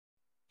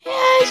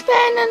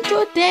spending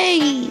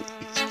today?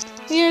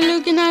 We are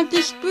looking at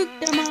this book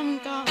that Mom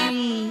got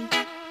me.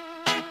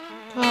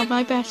 Called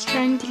My Best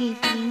Friend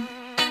Evie.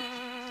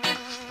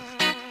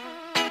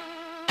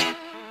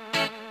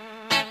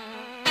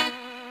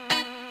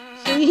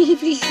 So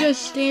Evie's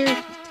just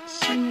there,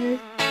 seeing her.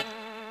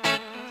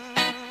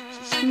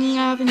 Just me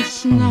having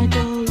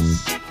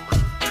snuggles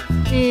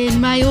in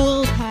my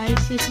old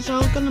house. This is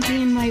all gonna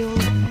be in my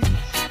old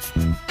house.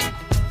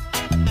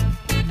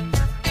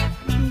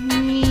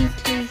 Me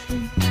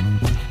taking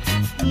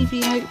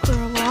Evie out for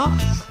a walk.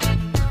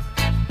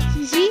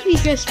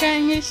 Evie's just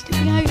getting used to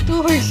be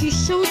outdoors. She's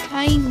so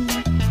tiny.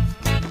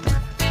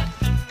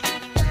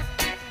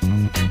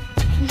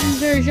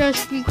 They're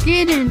just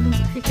beginning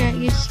to get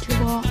used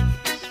to walks.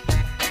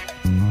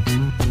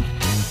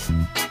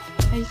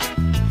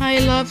 I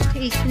love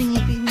taking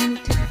Evie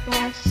to the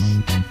bus.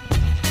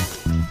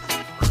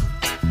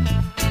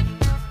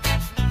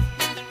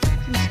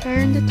 She's her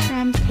on the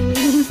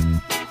trampoline.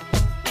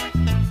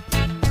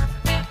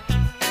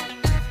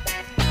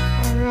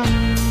 Or on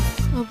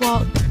a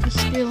walk to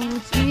school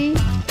with me.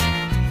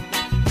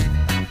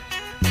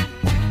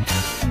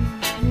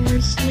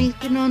 They're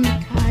sleeping on the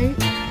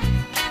couch.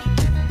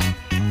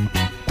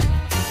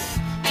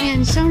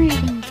 And sorry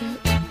I'm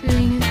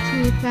doing it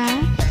too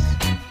fast.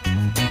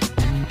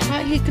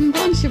 But you can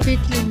watch the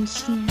video and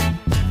see it.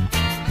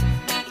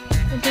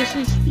 But this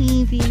is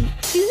Evie.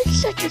 She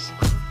looks like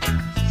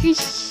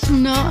she's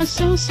not a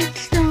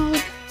sausage dog.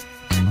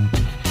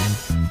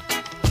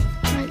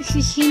 But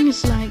she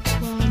seems like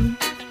one.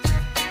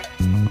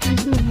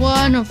 This is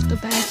one of the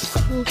best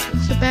book.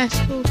 It's the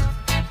best book.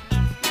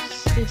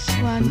 It's this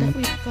one that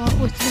we've got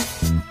with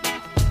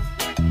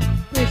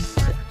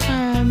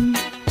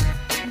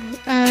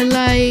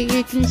like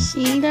you can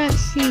see that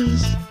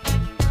she's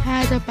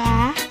had a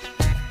bath.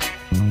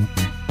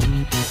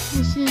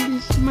 This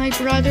is my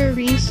brother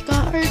Reese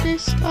got her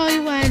this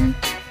toy when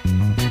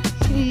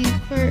she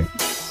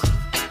first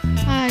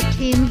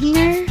came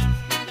here.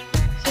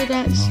 So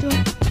that's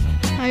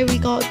how we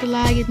got the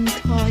lion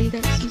toy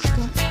that she's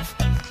got.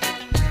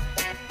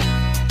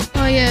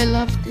 Oh yeah, I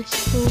love this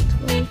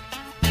photo.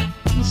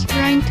 She's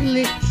trying to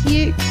look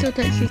cute so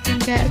that she can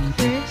get a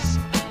crisp.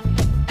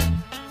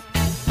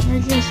 We're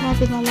just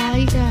having a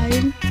lie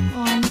down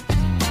on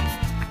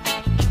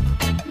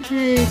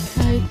the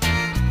couch.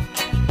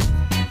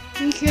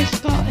 We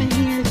just got a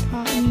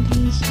haircut in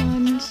these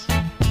ones.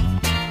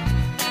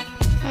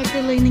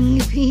 Cuddling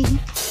Evie.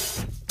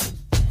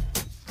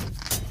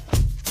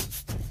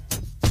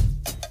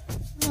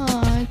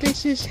 Aw,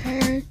 this is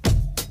her.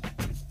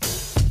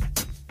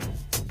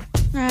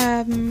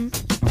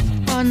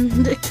 On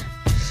the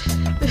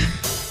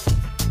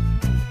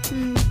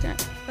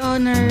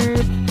on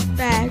her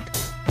bed.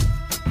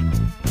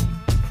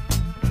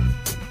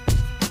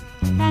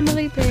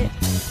 Family bit.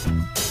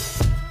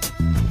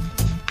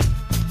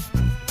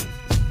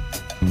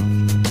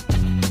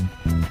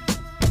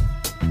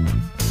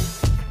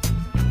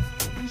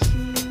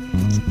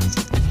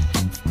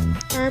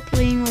 Her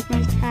playing with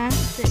my cat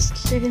that's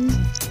sitting.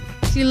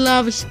 She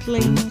loves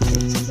playing with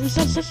it.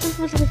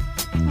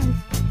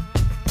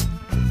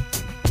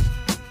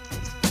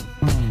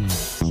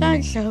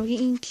 That's so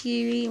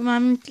cute.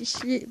 Mom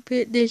just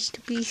put this to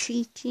be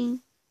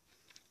seating.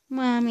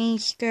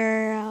 Mommy's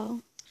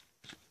girl.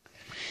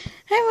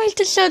 Anyway,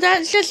 so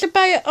that's just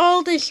about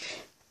all this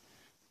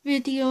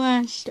video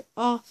has to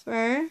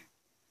offer.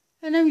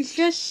 And I'm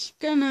just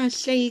gonna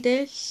say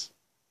this.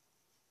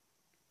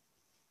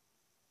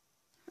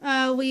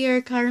 We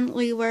are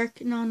currently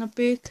working on a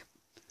book.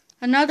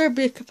 Another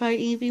book about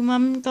Evie.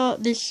 Mum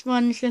got this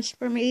one just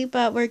for me,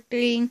 but we're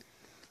doing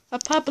a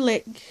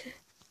public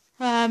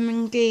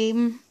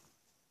game.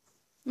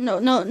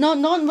 Not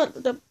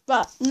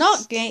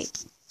game.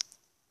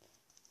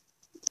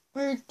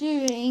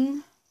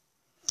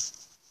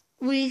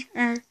 We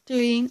are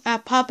doing a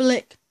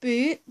public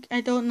book.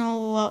 I don't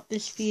know what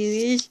this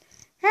view is.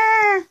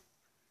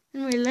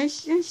 Anyway,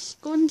 let's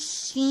just go and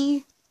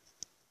see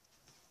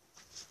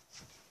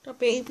the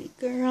baby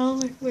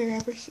girl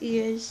wherever she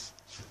is.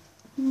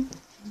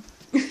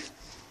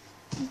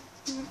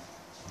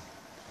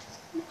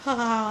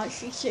 Ah,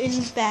 she's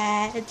in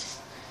bed.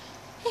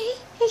 Hey,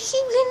 she's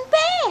in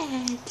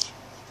bed.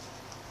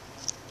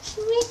 She's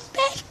in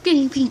bed,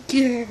 baby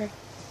girl.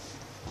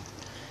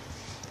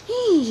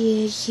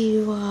 Yes,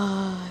 you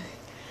are.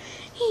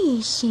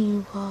 Yes,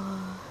 you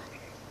are.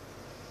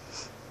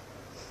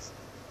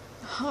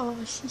 Oh,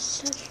 she's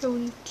such a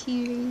wee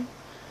cutie.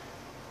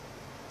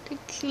 I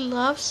think she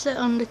loves it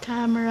on the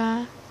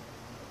camera.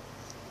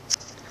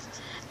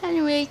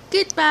 Anyway,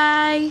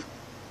 goodbye.